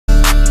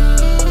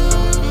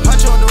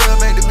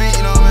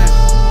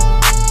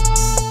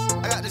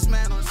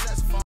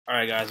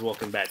Alright guys,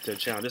 welcome back to the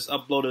channel. Just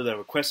uploaded a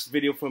requested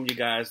video from you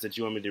guys that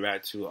you want me to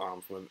react to.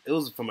 It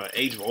was from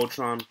Age of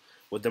Ultron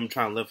with them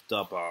trying to lift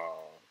up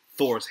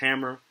Thor's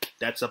hammer.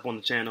 That's up on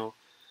the channel.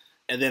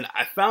 And then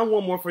I found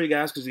one more for you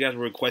guys because you guys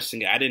were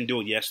requesting it. I didn't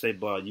do it yesterday,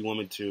 but you want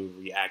me to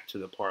react to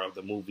the part of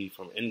the movie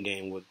from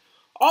Endgame with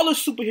all the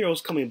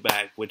superheroes coming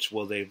back, which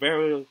was a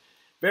very,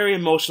 very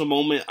emotional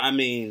moment. I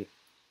mean,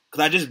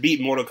 because I just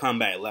beat Mortal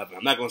Kombat 11.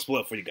 I'm not going to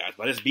spoil it for you guys,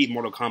 but I just beat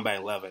Mortal Kombat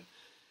 11.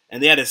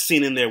 And they had a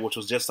scene in there which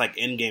was just like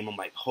Endgame. I'm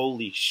like,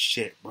 holy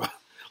shit, bro.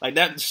 Like,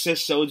 that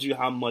just shows you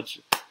how much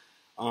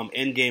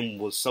Endgame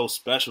was so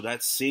special.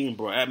 That scene,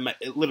 bro.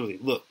 It literally,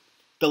 look,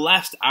 the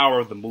last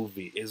hour of the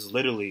movie is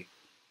literally,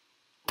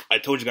 I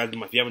told you guys,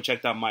 if you haven't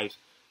checked out my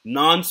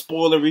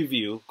non-spoiler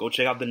review, go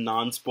check out the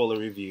non-spoiler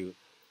review.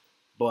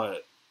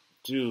 But,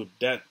 dude,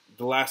 the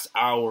last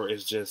hour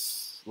is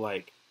just,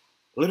 like,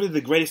 literally the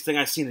greatest thing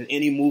I've seen in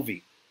any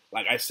movie.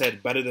 Like I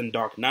said, better than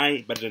Dark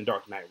Knight, better than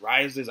Dark Knight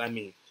Rises. I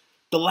mean,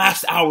 the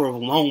last hour of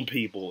Lone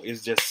People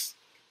is just,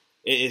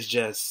 it is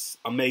just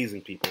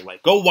amazing, people.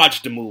 Like, go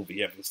watch the movie if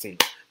you haven't seen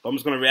it. But I'm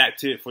just going to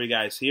react to it for you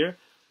guys here.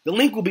 The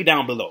link will be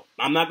down below.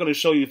 I'm not going to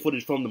show you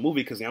footage from the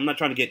movie because I'm not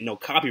trying to get no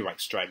copyright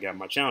strike, get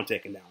my channel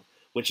taken down.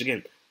 Which,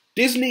 again,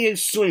 Disney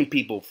is suing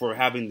people for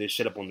having this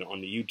shit up on the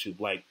YouTube.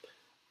 Like,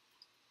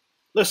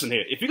 listen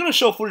here, if you're going to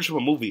show footage from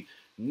a movie,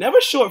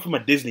 never show it from a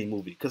Disney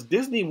movie because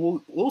Disney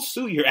will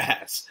sue your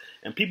ass.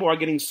 And people are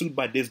getting sued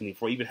by Disney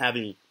for even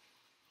having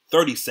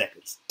 30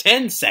 seconds,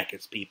 10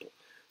 seconds, people.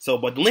 So,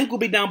 but the link will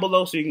be down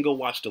below so you can go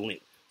watch the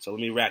link. So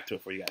let me react to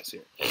it for you guys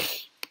here.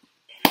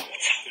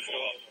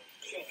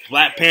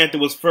 Black Panther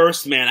was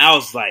first, man. I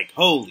was like,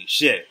 holy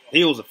shit.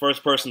 He was the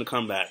first person to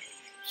come back.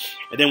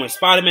 And then when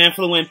Spider-Man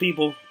flew in,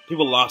 people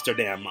lost their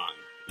damn mind.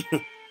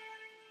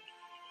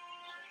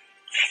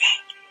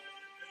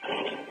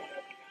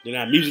 Then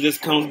that music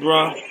just comes,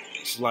 bro.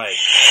 It's like,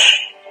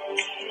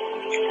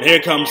 here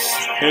comes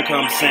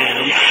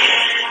Sam.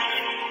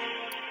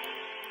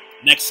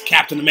 Next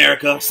Captain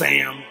America,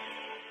 Sam.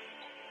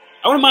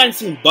 I wouldn't mind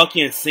seeing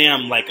Bucky and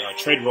Sam like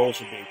trade roles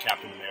for being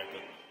Captain America.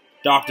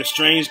 Doctor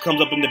Strange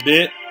comes up in the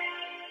bit.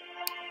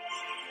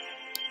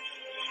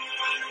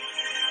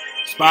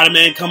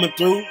 Spider-Man coming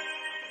through.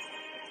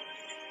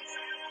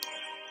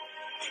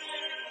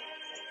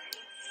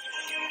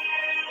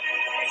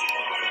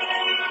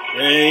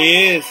 There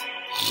he is.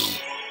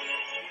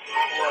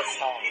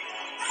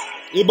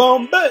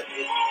 Ibombe.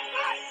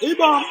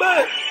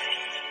 Ibombe.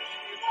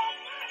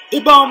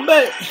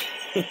 Ibombe.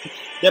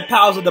 The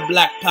powers of the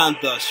Black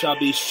Panther shall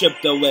be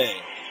stripped away.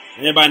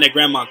 And everybody and their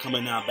grandma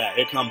coming now back.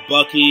 Here come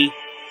Bucky,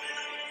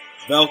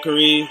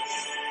 Valkyrie,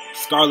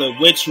 Scarlet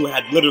Witch, who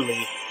had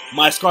literally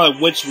my Scarlet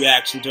Witch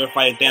reaction to her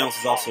fighting Thanos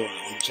is also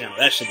on the channel.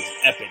 That shit is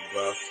epic,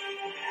 bro.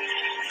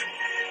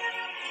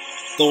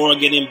 Thor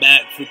getting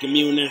back, freaking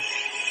Mjolnir,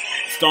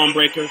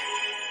 Stormbreaker,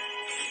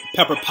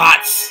 Pepper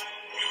Potts,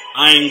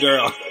 Iron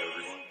Girl.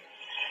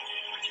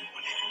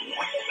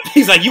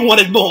 He's like, you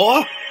wanted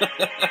more?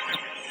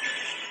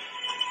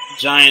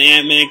 Giant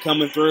Ant-Man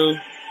coming through.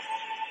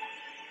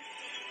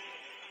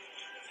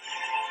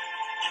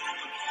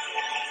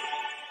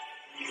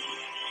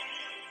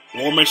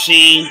 War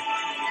Machine.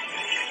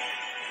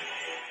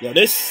 Yo,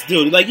 this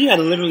dude, like, you had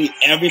literally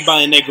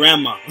everybody and their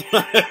grandma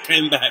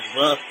came back,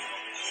 bro.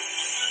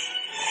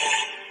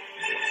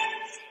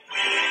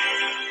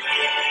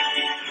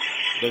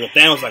 The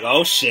Thanos was like,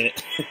 oh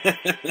shit.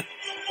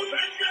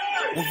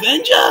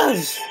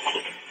 Avengers!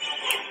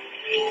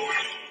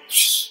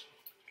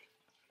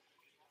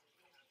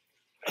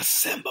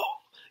 Assemble.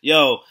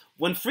 Yo,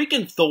 when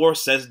freaking Thor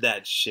says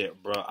that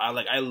shit, bro,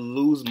 I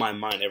lose my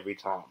mind every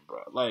time,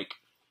 bro. Like,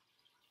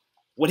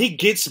 when he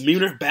gets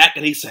Mjolnir back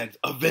and he says,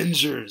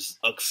 Avengers,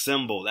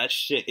 assemble, that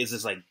shit is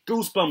just like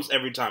goosebumps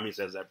every time he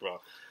says that,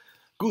 bro.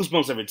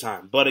 Goosebumps every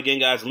time. But again,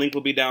 guys, the link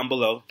will be down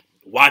below.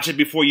 Watch it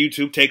before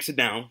YouTube takes it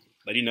down.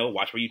 Let you know,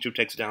 watch where YouTube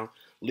takes it down.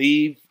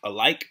 Leave a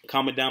like,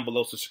 comment down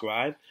below,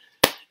 subscribe.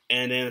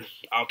 And then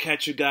I'll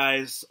catch you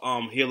guys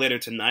here later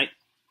tonight.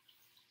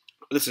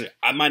 Listen,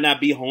 I might not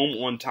be home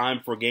on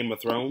time for Game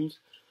of Thrones,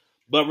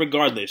 but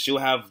regardless, you'll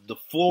have the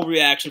full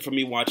reaction from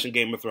me watching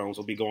Game of Thrones.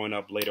 Will be going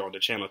up later on the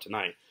channel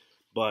tonight.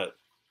 But,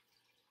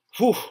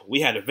 whew, we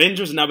had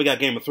Avengers and now we got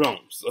Game of Thrones.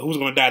 So who's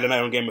going to die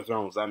tonight on Game of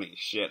Thrones? I mean,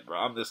 shit, bro.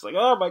 I'm just like,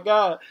 oh my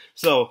god.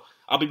 So,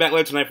 I'll be back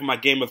later tonight for my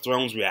Game of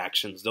Thrones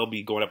reactions. They'll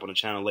be going up on the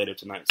channel later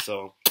tonight.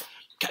 So,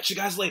 catch you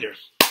guys later.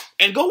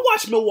 And go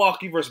watch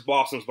Milwaukee versus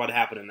Boston. It's about to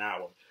happen in an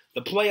hour.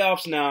 The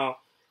playoffs now.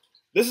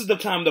 This is the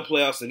time of the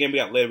playoffs. Again, we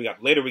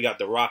got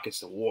the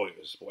Rockets and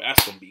Warriors. Boy,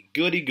 that's gonna be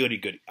goody.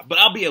 But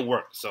I'll be at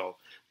work, so.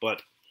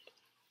 But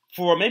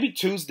for maybe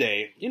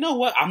Tuesday, you know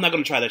what? I'm not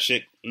gonna try that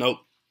shit. Nope.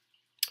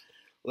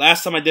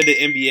 Last time I did the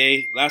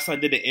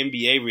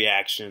NBA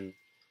reaction,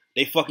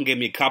 they fucking gave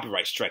me a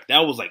copyright strike.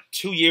 That was like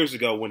 2 years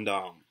ago when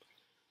the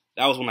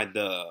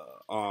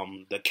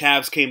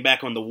Cavs came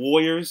back on the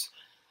Warriors.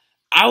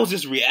 I was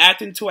just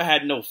reacting to it. I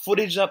had no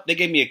footage up. They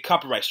gave me a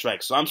copyright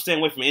strike, so I'm staying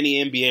away from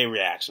any NBA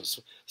reactions.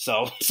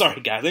 So,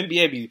 sorry guys,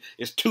 NBA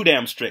is too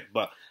damn strict,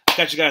 but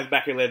Catch you guys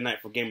back here later tonight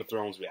for Game of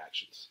Thrones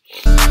reactions.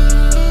 Punch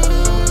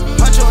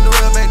on the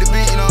rail, make the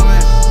beat.